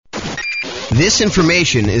This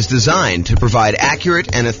information is designed to provide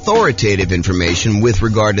accurate and authoritative information with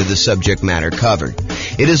regard to the subject matter covered.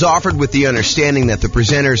 It is offered with the understanding that the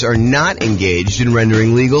presenters are not engaged in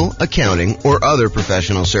rendering legal, accounting, or other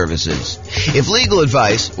professional services. If legal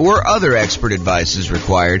advice or other expert advice is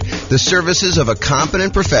required, the services of a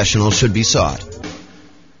competent professional should be sought.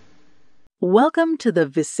 Welcome to the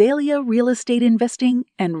Visalia Real Estate Investing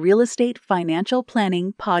and Real Estate Financial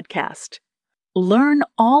Planning podcast. Learn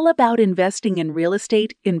all about investing in real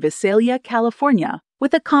estate in Visalia, California,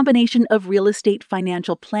 with a combination of real estate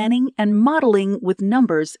financial planning and modeling with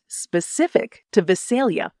numbers specific to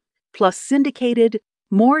Visalia, plus syndicated,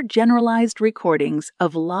 more generalized recordings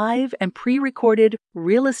of live and pre-recorded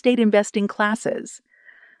real estate investing classes.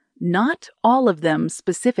 Not all of them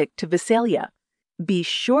specific to Visalia. Be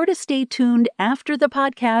sure to stay tuned after the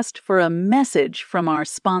podcast for a message from our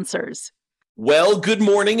sponsors. Well, good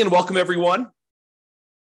morning and welcome everyone.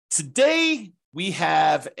 Today we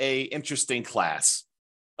have an interesting class.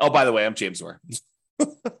 Oh, by the way, I'm James Orr.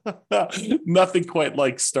 Nothing quite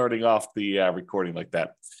like starting off the recording like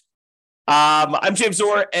that. I'm James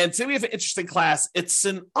Orr, and today we have an interesting class. It's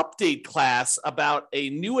an update class about a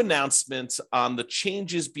new announcement on the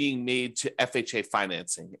changes being made to FHA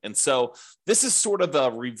financing. And so this is sort of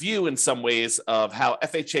a review in some ways of how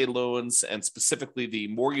FHA loans and specifically the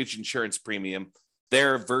mortgage insurance premium,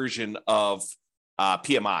 their version of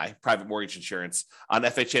PMI, private mortgage insurance, on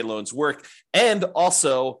FHA loans work, and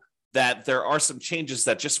also that there are some changes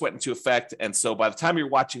that just went into effect. And so by the time you're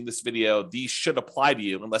watching this video, these should apply to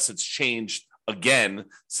you unless it's changed again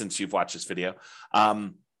since you've watched this video.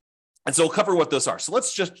 And so we'll cover what those are. So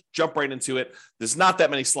let's just jump right into it. There's not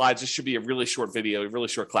that many slides. This should be a really short video, a really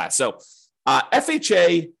short class. So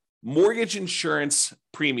FHA mortgage insurance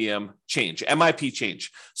premium change, MIP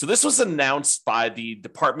change. So this was announced by the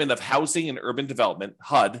Department of Housing and Urban Development,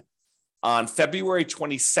 HUD, on February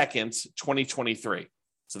 22nd, 2023.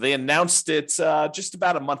 So they announced it just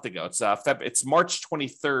about a month ago. It's March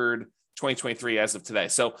 23rd, 2023 as of today.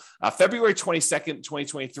 So February 22nd,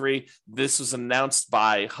 2023, this was announced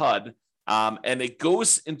by HUD, and it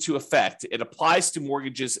goes into effect. It applies to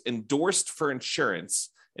mortgages endorsed for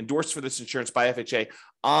this insurance by FHA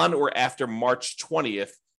on or after March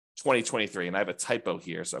 20th, 2023. And I have a typo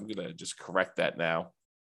here, so I'm going to just correct that now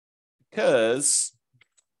because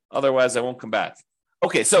otherwise I won't come back.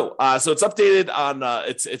 Okay, so it's updated on,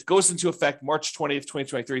 it goes into effect March 20th,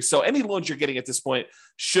 2023. So any loans you're getting at this point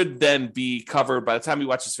should then be covered. By the time you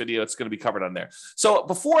watch this video, it's going to be covered on there. So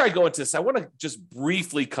before I go into this, I want to just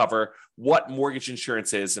briefly cover what mortgage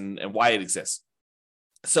insurance is and why it exists.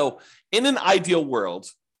 So in an ideal world,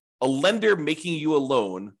 a lender making you a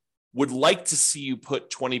loan would like to see you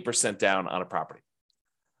put 20% down on a property.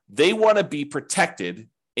 They want to be protected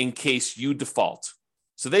in case you default.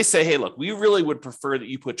 So they say, hey, look, we really would prefer that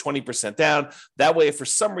you put 20% down. That way, if for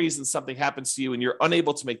some reason something happens to you and you're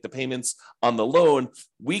unable to make the payments on the loan,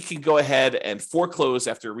 we can go ahead and foreclose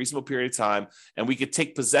after a reasonable period of time, and we could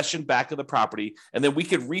take possession back of the property, and then we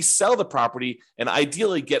could resell the property and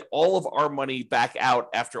ideally get all of our money back out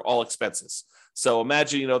after all expenses. So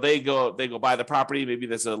imagine, they go buy the property. Maybe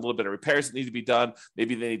there's a little bit of repairs that need to be done.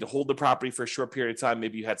 Maybe they need to hold the property for a short period of time.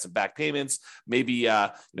 Maybe you had some back payments. Maybe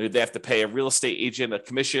they have to pay a real estate agent a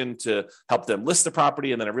commission to help them list the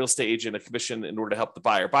property, and then a real estate agent a commission in order to help the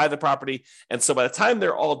buyer buy the property. And so by the time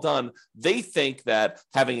they're all done, they think that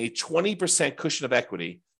having a 20% cushion of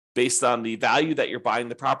equity based on the value that you're buying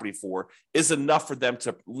the property for is enough for them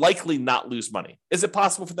to likely not lose money. Is it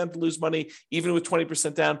possible for them to lose money even with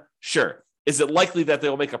 20% down? Sure. Is it likely that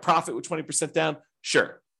they'll make a profit with 20% down?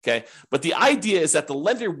 Sure. Okay. But the idea is that the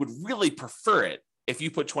lender would really prefer it if you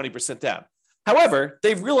put 20% down. However,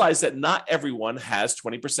 they've realized that not everyone has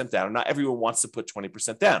 20% down, and not everyone wants to put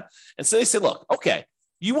 20% down. And so they say, look, okay,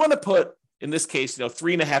 you want to put, in this case,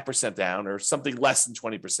 3.5% down or something less than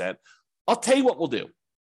 20%. I'll tell you what we'll do.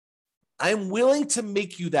 I'm willing to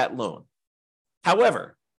make you that loan.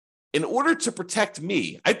 However, in order to protect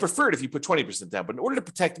me, I'd prefer it if you put 20% down, but in order to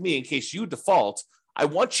protect me in case you default, I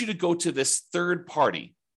want you to go to this third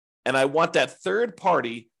party, and I want that third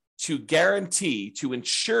party to guarantee, to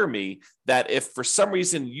ensure me that if for some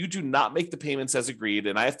reason you do not make the payments as agreed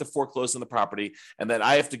and I have to foreclose on the property and then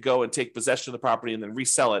I have to go and take possession of the property and then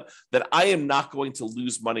resell it, that I am not going to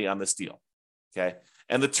lose money on this deal. Okay.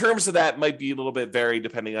 And the terms of that might be a little bit varied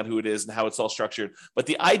depending on who it is and how it's all structured. But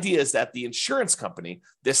the idea is that the insurance company,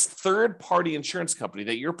 this third party insurance company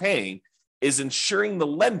that you're paying, is insuring the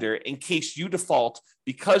lender in case you default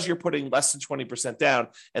because you're putting less than 20% down,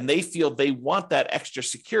 and they feel they want that extra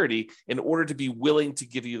security in order to be willing to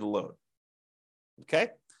give you the loan. Okay?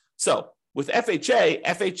 So With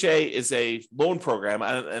FHA is a loan program,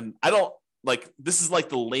 and I don't this is like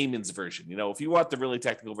the layman's version. If you want the really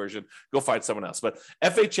technical version, go find someone else. But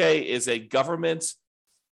FHA is a government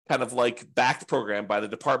kind of like backed program by the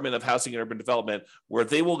Department of Housing and Urban Development, where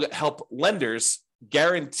they will help lenders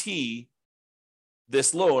guarantee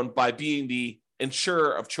this loan by being the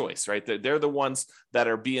insurer of choice, right? They're the ones that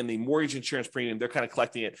are being the mortgage insurance premium. They're kind of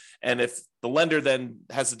collecting it. And if the lender then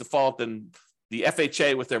has a default, then the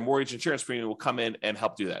FHA with their mortgage insurance premium will come in and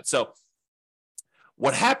help do that. So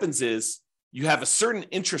what happens is you have a certain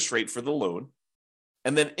interest rate for the loan.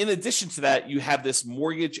 And then in addition to that, you have this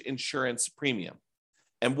mortgage insurance premium.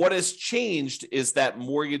 And what has changed is that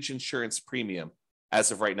mortgage insurance premium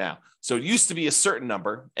as of right now. So it used to be a certain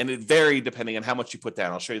number, and it varied depending on how much you put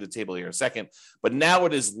down. I'll show you the table here in a second. But now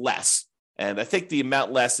it is less. And I think the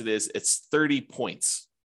amount less it's 30 points,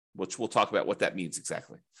 which we'll talk about what that means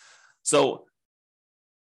exactly. So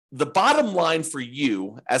the bottom line for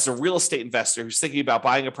you as a real estate investor who's thinking about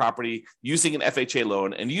buying a property using an FHA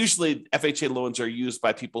loan, and usually FHA loans are used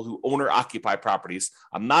by people who own or occupy properties.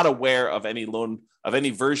 I'm not aware of any loan of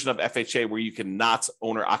any version of FHA where you cannot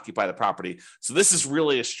own or occupy the property. So this is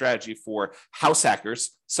really a strategy for house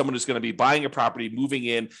hackers, someone who's going to be buying a property, moving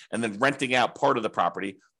in, and then renting out part of the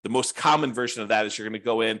property. The most common version of that is you're going to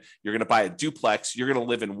go in, you're going to buy a duplex, you're going to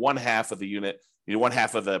live in one half of the unit, one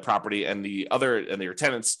half of the property, and your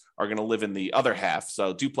tenants are going to live in the other half.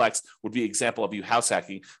 So duplex would be an example of you house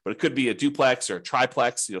hacking, but it could be a duplex or a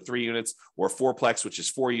triplex, 3 units, or a fourplex, which is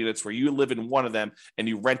 4 units, where you live in one of them and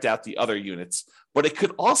you rent out the other units. But it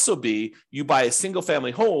could also be you buy a single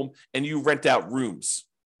family home and you rent out rooms,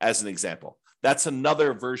 as an example. That's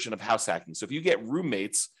another version of house hacking. So if you get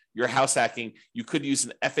roommates, you're house hacking. You could use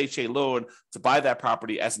an FHA loan to buy that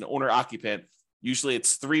property as an owner occupant. Usually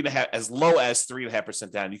it's 3.5%, as low as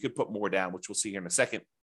 3.5% down. You could put more down, which we'll see here in a second.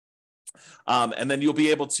 And then you'll be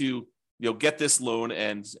able to get this loan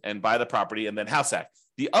and buy the property and then house hack.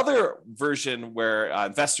 The other version where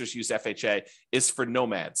investors use FHA is for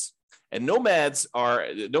nomads. And nomads are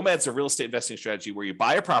a real estate investing strategy where you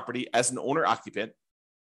buy a property as an owner occupant.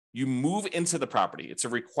 You move into the property. It's a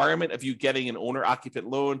requirement of you getting an owner occupant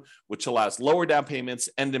loan, which allows lower down payments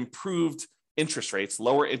and improved interest rates,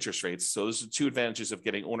 lower interest rates. So those are 2 advantages of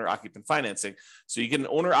getting owner occupant financing. So you get an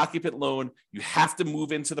owner occupant loan. You have to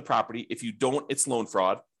move into the property. If you don't, it's loan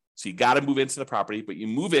fraud. So you got to move into the property, but you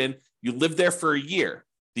move in, you live there for a year.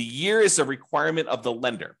 The year is a requirement of the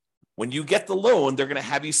lender. When you get the loan, they're going to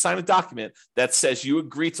have you sign a document that says you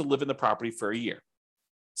agree to live in the property for a year.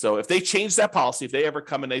 So if they change that policy, if they ever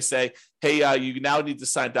come and they say, hey, you now need to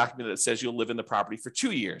sign a document that says you'll live in the property for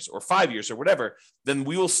 2 years or 5 years or whatever, then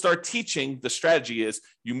we will start teaching the strategy is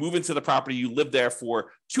you move into the property, you live there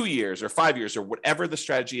for 2 years or 5 years or whatever the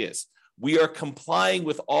strategy is. We are complying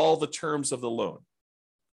with all the terms of the loan.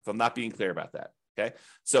 If I'm not being clear about that. Okay.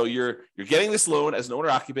 So you're getting this loan as an owner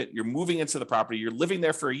occupant, you're moving into the property, you're living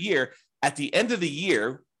there for a year. At the end of the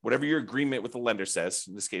year, whatever your agreement with the lender says,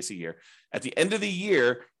 in this case, a year, at the end of the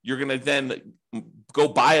year, you're going to then go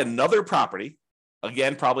buy another property,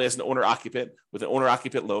 again, probably as an owner occupant with an owner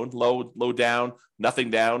occupant loan, low down, nothing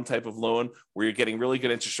down type of loan where you're getting really good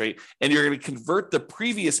interest rate. And you're going to convert the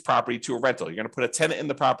previous property to a rental. You're going to put a tenant in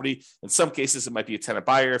the property. In some cases, it might be a tenant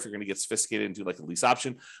buyer if you're going to get sophisticated and do like a lease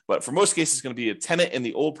option. But for most cases, it's going to be a tenant in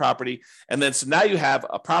the old property. And then so now you have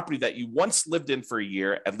a property that you once lived in for a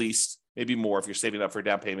year, at least, maybe more if you're saving up for a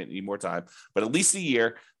down payment, you need more time, but at least a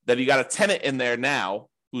year, that you got a tenant in there now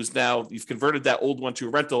who's now, you've converted that old one to a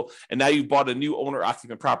rental, and now you've bought a new owner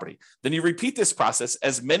occupant property. Then you repeat this process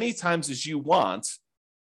as many times as you want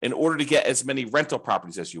in order to get as many rental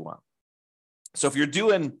properties as you want. So if you're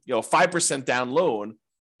doing 5% down loan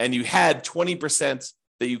and you had 20%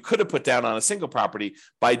 that you could have put down on a single property,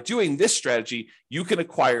 by doing this strategy, you can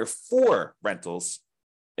acquire 4 rentals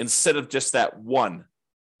instead of just that 1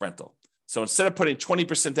 rental. So instead of putting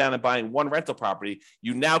 20% down and buying 1 rental property,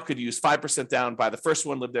 you now could use 5% down, buy the first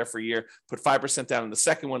one, live there for a year, put 5% down in the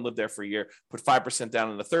second one, live there for a year, put 5%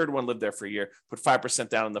 down in the third one, live there for a year, put 5%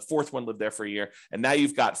 down in the fourth one, live there for a year. And now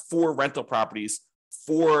you've got 4 rental properties,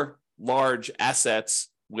 4 large assets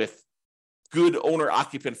with good owner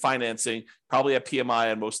occupant financing, probably a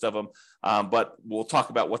PMI on most of them. But we'll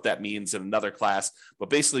talk about what that means in another class. But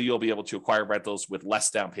basically, you'll be able to acquire rentals with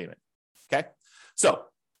less down payment. Okay. So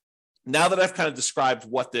now that I've kind of described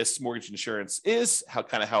what this mortgage insurance is, how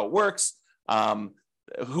it works,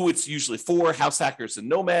 who it's usually for, house hackers and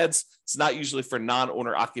nomads. It's not usually for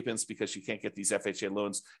non-owner occupants because you can't get these FHA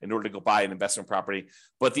loans in order to go buy an investment property.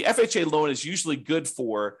 But the FHA loan is usually good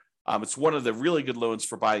for It's one of the really good loans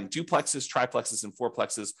for buying duplexes, triplexes, and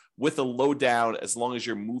fourplexes with a low down as long as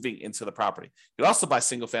you're moving into the property. You can also buy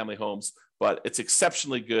single family homes, but it's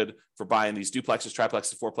exceptionally good for buying these duplexes,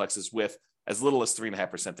 triplexes, fourplexes with as little as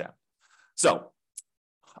 3.5% down. So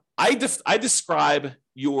I describe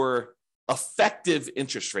your effective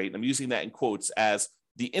interest rate, I'm using that in quotes, as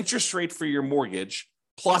the interest rate for your mortgage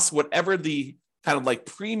plus whatever the kind of like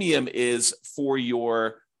premium is for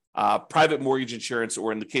your private mortgage insurance,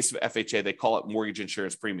 or in the case of FHA, they call it mortgage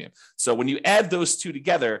insurance premium. So when you add those two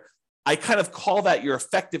together, I kind of call that your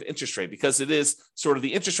effective interest rate, because it is sort of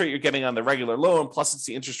the interest rate you're getting on the regular loan, plus it's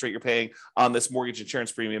the interest rate you're paying on this mortgage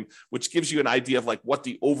insurance premium, which gives you an idea of like what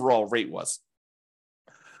the overall rate was.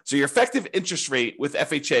 So your effective interest rate with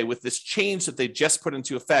FHA, with this change that they just put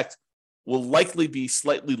into effect, will likely be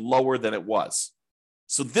slightly lower than it was.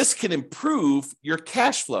 So this can improve your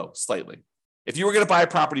cash flow slightly. If you were going to buy a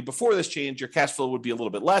property before this change, your cash flow would be a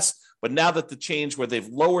little bit less. But now that the change where they've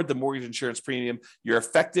lowered the mortgage insurance premium, your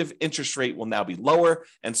effective interest rate will now be lower.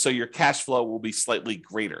 And so your cash flow will be slightly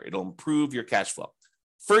greater. It'll improve your cash flow.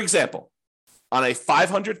 For example, on a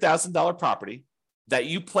 $500,000 property that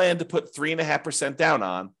you plan to put 3.5% down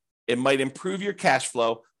on, it might improve your cash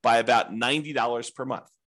flow by about $90 per month.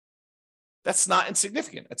 That's not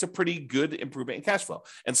insignificant. That's a pretty good improvement in cash flow.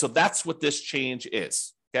 And so that's what this change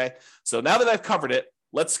is. Okay. So now that I've covered it,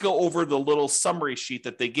 let's go over the little summary sheet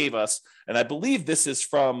that they gave us. And I believe this is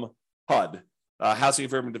from HUD, Housing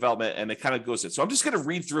and Urban Development, and it kind of goes in. So I'm just going to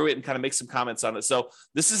read through it and kind of make some comments on it. So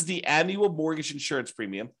this is the annual mortgage insurance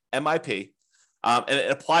premium, MIP, and it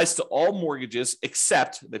applies to all mortgages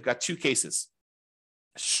except they've got two cases: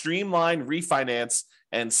 streamlined refinance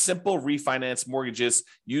and simple refinance mortgages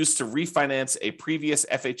used to refinance a previous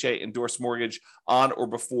FHA endorsed mortgage on or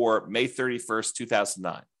before May 31st,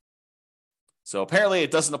 2009. So apparently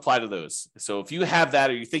it doesn't apply to those. So if you have that,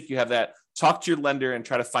 or you think you have that, talk to your lender and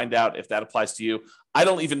try to find out if that applies to you. I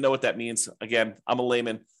don't even know what that means. Again, I'm a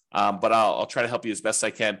layman, but I'll try to help you as best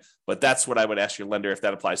I can. But that's what I would ask your lender if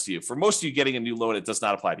that applies to you. For most of you getting a new loan, it does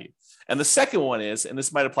not apply to you. And the second one is, and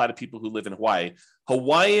this might apply to people who live in Hawaii,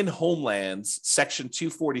 Hawaiian Homelands Section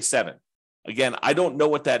 247. Again, I don't know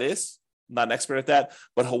what that is. I'm not an expert at that,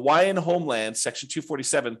 but Hawaiian Homelands Section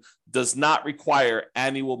 247 does not require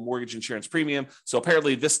annual mortgage insurance premium. So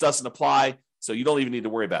apparently this doesn't apply. So you don't even need to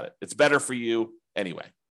worry about it. It's better for you anyway.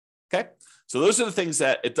 Okay. So those are the things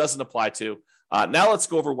that it doesn't apply to. Now let's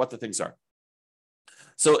go over what the things are.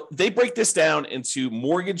 So they break this down into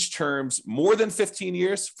mortgage terms more than 15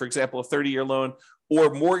 years, for example, a 30-year loan,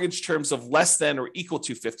 or mortgage terms of less than or equal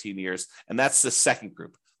to 15 years. And that's the second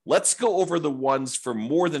group. Let's go over the ones for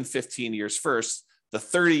more than 15 years first, the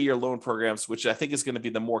 30-year loan programs, which I think is going to be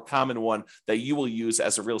the more common one that you will use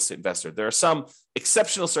as a real estate investor. There are some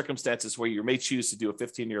exceptional circumstances where you may choose to do a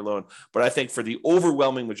 15-year loan, but I think for the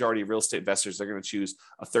overwhelming majority of real estate investors, they're going to choose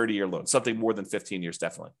a 30-year loan, something more than 15 years,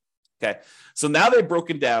 definitely. Okay. So now they've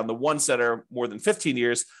broken down the ones that are more than 15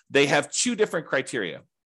 years. They have two different criteria.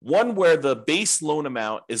 One where the base loan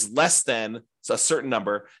amount is less than a certain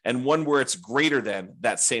number, and one where it's greater than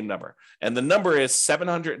that same number. And the number is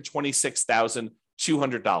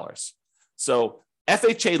 $726,200. So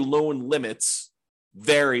FHA loan limits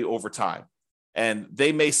vary over time. And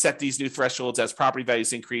they may set these new thresholds as property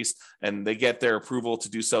values increase and they get their approval to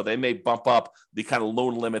do so. They may bump up the kind of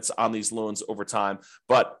loan limits on these loans over time.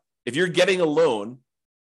 But if you're getting a loan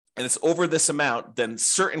and it's over this amount, then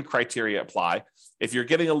certain criteria apply. If you're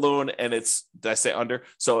getting a loan and it's, did I say under?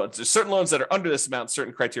 So there's certain loans that are under this amount,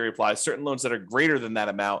 certain criteria apply. Certain loans that are greater than that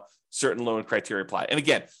amount, certain loan criteria apply. And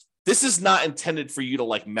again, this is not intended for you to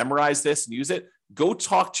like memorize this and use it. Go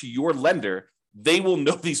talk to your lender. They will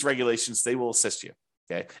know these regulations. They will assist you.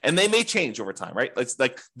 Okay. And they may change over time, right? It's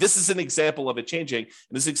like, this is an example of it changing. And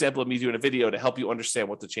this is an example of me doing a video to help you understand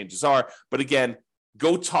what the changes are. But again,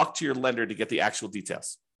 go talk to your lender to get the actual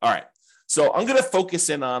details. All right. So I'm going to focus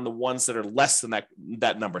in on the ones that are less than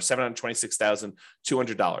that number,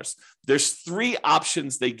 $726,200. There's three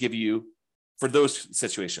options they give you for those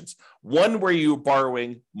situations. One where you're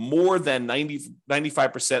borrowing more than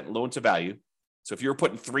 95% loan to value. So if you're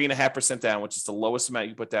putting 3.5% down, which is the lowest amount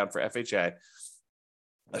you put down for FHA,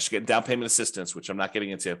 unless you're getting down payment assistance, which I'm not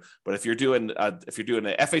getting into. But if you're doing an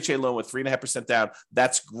FHA loan with 3.5% down,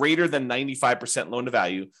 that's greater than 95% loan to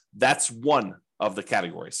value. That's one of the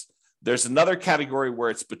categories. There's another category where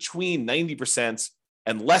it's between 90%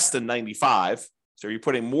 and less than 95. So you're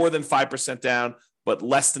putting more than 5% down, but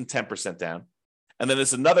less than 10% down. And then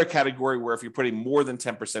there's another category where if you're putting more than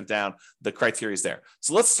 10% down, the criteria is there.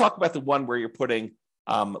 So let's talk about the one where you're putting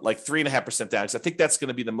like 3.5% down, because I think that's going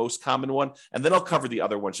to be the most common one. And then I'll cover the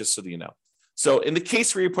other ones just so that you know. So in the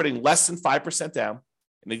case where you're putting less than 5% down,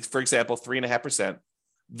 for example, 3.5%,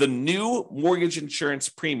 the new mortgage insurance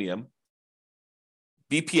premium,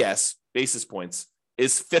 BPS, basis points,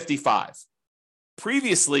 is 55.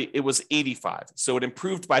 Previously, it was 85. So it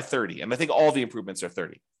improved by 30. And I think all the improvements are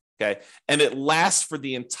 30. Okay. And it lasts for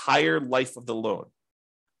the entire life of the loan.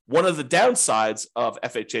 One of the downsides of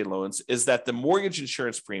FHA loans is that the mortgage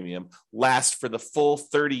insurance premium lasts for the full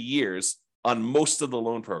 30 years on most of the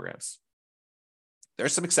loan programs. There are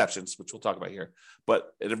some exceptions, which we'll talk about here,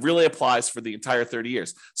 but it really applies for the entire 30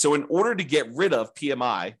 years. So in order to get rid of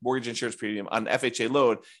PMI, mortgage insurance premium, on an FHA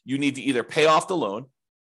loan, you need to either pay off the loan,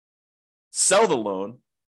 sell the loan,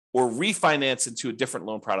 or refinance into a different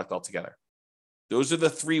loan product altogether. Those are the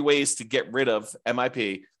three ways to get rid of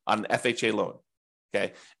MIP on an FHA loan.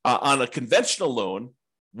 Okay. On a conventional loan,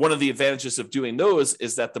 one of the advantages of doing those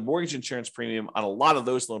is that the mortgage insurance premium on a lot of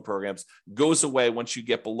those loan programs goes away once you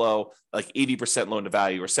get below like 80% loan to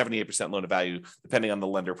value or 78% loan to value, depending on the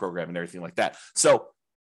lender program and everything like that. So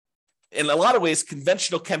in a lot of ways,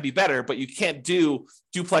 conventional can be better, but you can't do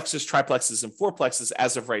duplexes, triplexes, and fourplexes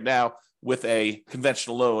as of right now with a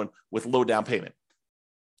conventional loan with low down payment.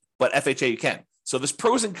 But FHA you can. So there's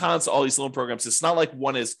pros and cons to all these loan programs. It's not like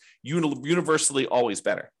one is universally always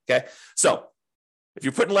better. Okay. So if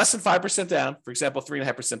you're putting less than 5% down, for example,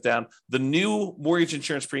 3.5% down, the new mortgage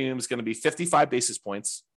insurance premium is going to be 55 basis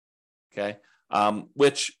points. Okay.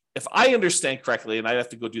 Which, if I understand correctly, and I have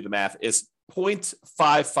to go do the math, is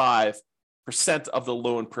 0.55% of the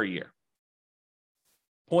loan per year.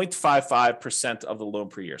 0.55% of the loan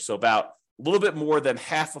per year. So about a little bit more than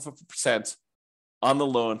 0.5% on the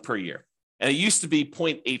loan per year. And it used to be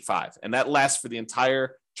 0.85, and that lasts for the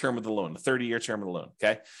entire term of the loan, the 30-year term of the loan,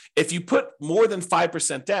 okay? If you put more than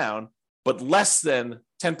 5% down, but less than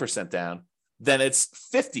 10% down, then it's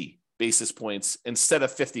 50 basis points instead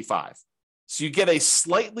of 55. So you get a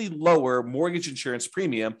slightly lower mortgage insurance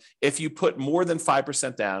premium if you put more than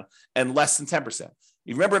 5% down and less than 10%.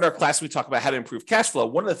 You remember in our class, we talked about how to improve cash flow.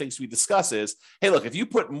 One of the things we discuss is, hey, look, if you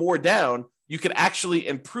put more down, you can actually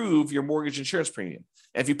improve your mortgage insurance premium.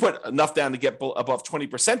 And if you put enough down to get above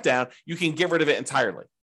 20% down, you can get rid of it entirely.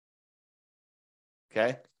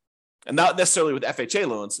 Okay. And not necessarily with FHA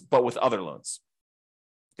loans, but with other loans.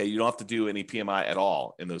 Okay. You don't have to do any PMI at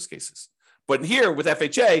all in those cases. But here with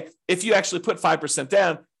FHA, if you actually put 5%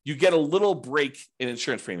 down, you get a little break in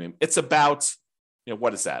insurance premium. It's about,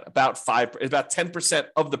 what is that? About 10%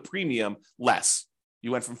 of the premium less.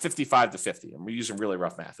 You went from 55 to 50. And we're using really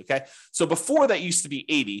rough math. Okay. So before that used to be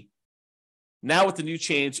 80. Now with the new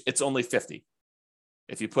change, it's only 50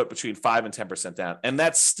 if you put between 5 and 10% down. And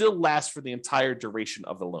that still lasts for the entire duration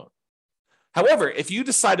of the loan. However, if you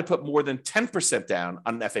decide to put more than 10% down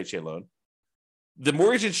on an FHA loan, the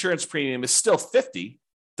mortgage insurance premium is still 50,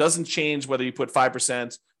 doesn't change whether you put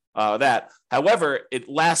 5%, that. However, it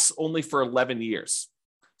lasts only for 11 years.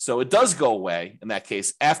 So it does go away in that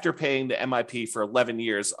case after paying the MIP for 11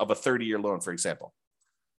 years of a 30-year loan, for example.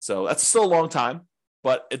 So that's still a long time,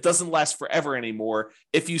 but it doesn't last forever anymore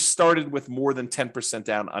if you started with more than 10%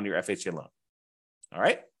 down on your FHA loan. All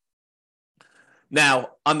right. Now,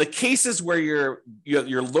 on the cases where your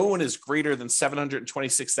loan is greater than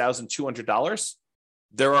 $726,200,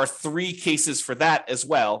 there are 3 cases for that as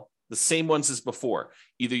well, the same ones as before.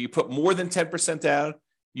 Either you put more than 10% down,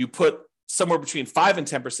 you put somewhere between 5 and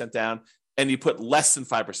 10% down, and you put less than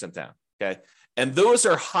 5% down. Okay. And those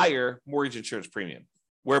are higher mortgage insurance premium.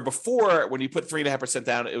 Where before, when you put 3.5%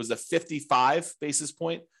 down, it was a 55 basis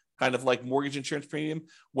point, kind of like mortgage insurance premium.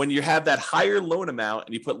 When you have that higher loan amount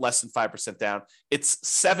and you put less than 5% down, it's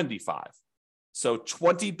 75. So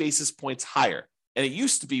 20 basis points higher. And it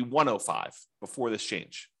used to be 105 before this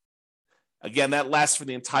change. Again, that lasts for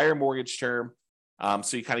the entire mortgage term.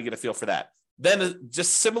 So you kind of get a feel for that. Then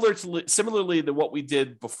just similarly to what we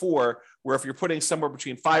did before, where if you're putting somewhere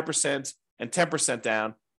between 5% and 10%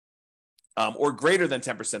 down, or greater than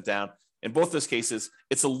 10% down, in both those cases,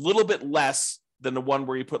 it's a little bit less than the one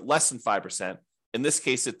where you put less than 5%. In this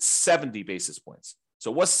case, it's 70 basis points.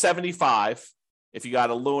 So it was 75 if you got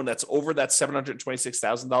a loan that's over that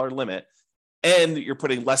 $726,000 limit, and you're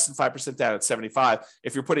putting less than 5% down at 75.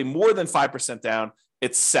 If you're putting more than 5% down,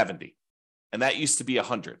 it's 70. And that used to be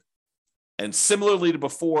 100. And similarly to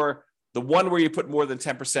before, the one where you put more than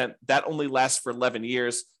 10%, that only lasts for 11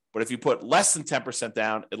 years. But if you put less than 10%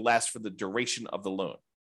 down, it lasts for the duration of the loan.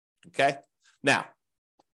 Okay. Now,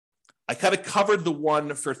 I kind of covered the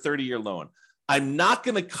one for 30-year loan. I'm not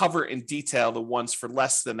going to cover in detail the ones for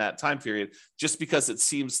less than that time period, just because it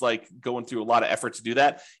seems like going through a lot of effort to do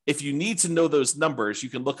that. If you need to know those numbers, you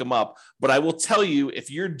can look them up. But I will tell you, if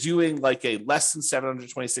you're doing like a less than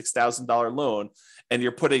 $726,000 loan and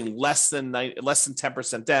you're putting less than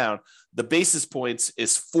 10% down, the basis points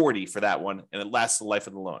is 40 for that one, and it lasts the life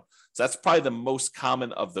of the loan. So that's probably the most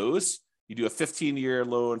common of those. You do a 15-year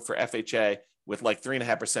loan for FHA with like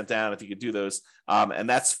 3.5% down, if you could do those. And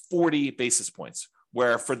that's 40 basis points,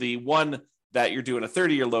 where for the one that you're doing a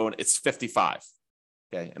 30-year loan, it's 55.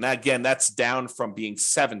 Okay. And that, again, that's down from being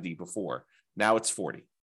 70 before. Now it's 40.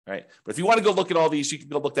 Right. But if you want to go look at all these, you can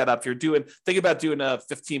go look that up. If you're think about doing a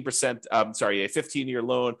 15%, a 15-year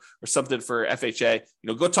loan or something for FHA,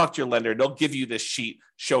 go talk to your lender. They'll give you this sheet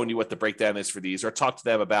showing you what the breakdown is for these, or talk to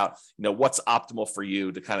them about, what's optimal for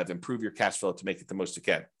you to kind of improve your cash flow to make it the most you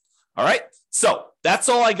can. All right. So that's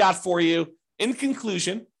all I got for you. In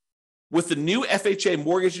conclusion, with the new FHA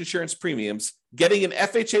mortgage insurance premiums, getting an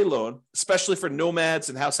FHA loan, especially for nomads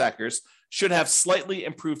and house hackers, should have slightly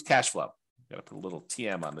improved cash flow. Got to put a little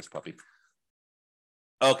TM on this puppy.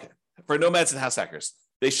 Okay. For nomads and house hackers,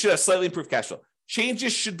 they should have slightly improved cash flow.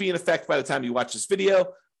 Changes should be in effect by the time you watch this video.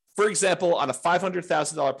 For example, on a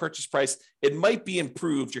 $500,000 purchase price, it might be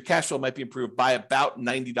improved. Your cash flow might be improved by about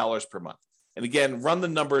 $90 per month. And again, run the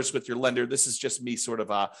numbers with your lender. This is just me sort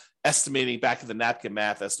of estimating back of the napkin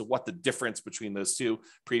math as to what the difference between those two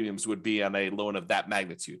premiums would be on a loan of that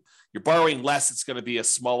magnitude. You're borrowing less, it's going to be a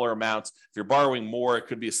smaller amount. If you're borrowing more, it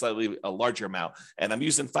could be a larger amount. And I'm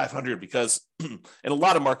using 500 because in a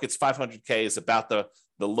lot of markets, 500K is about the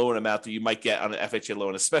loan amount that you might get on an FHA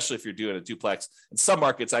loan, especially if you're doing a duplex. In some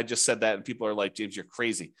markets, I just said that and people are like, James, you're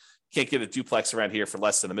crazy. You can't get a duplex around here for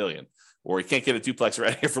less than $1 million. Or you can't get a duplex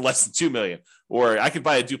around here for less than $2 million, or I could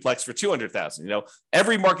buy a duplex for $200,000.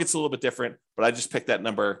 Every market's a little bit different, but I just picked that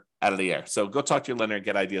number out of the air. So go talk to your lender and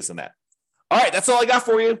get ideas on that. All right, that's all I got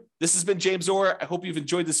for you. This has been James Orr. I hope you've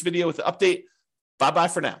enjoyed this video with the update. Bye-bye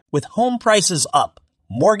for now. With home prices up,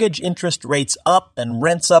 mortgage interest rates up, and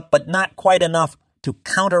rents up, but not quite enough to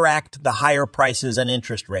counteract the higher prices and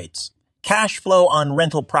interest rates, cash flow on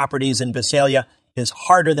rental properties in Visalia is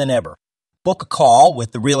harder than ever. Book a call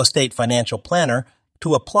with the Real Estate Financial Planner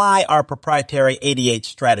to apply our proprietary 88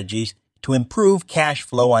 strategies to improve cash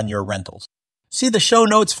flow on your rentals. See the show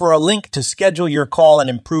notes for a link to schedule your call and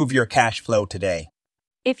improve your cash flow today.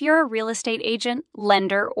 If you're a real estate agent,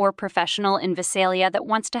 lender, or professional in Visalia that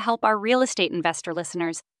wants to help our real estate investor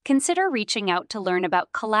listeners, consider reaching out to learn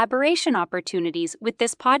about collaboration opportunities with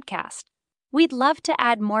this podcast. We'd love to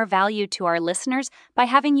add more value to our listeners by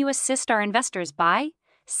having you assist our investors buy,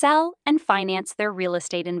 sell, and finance their real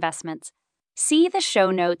estate investments. See the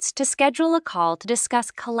show notes to schedule a call to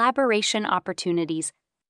discuss collaboration opportunities.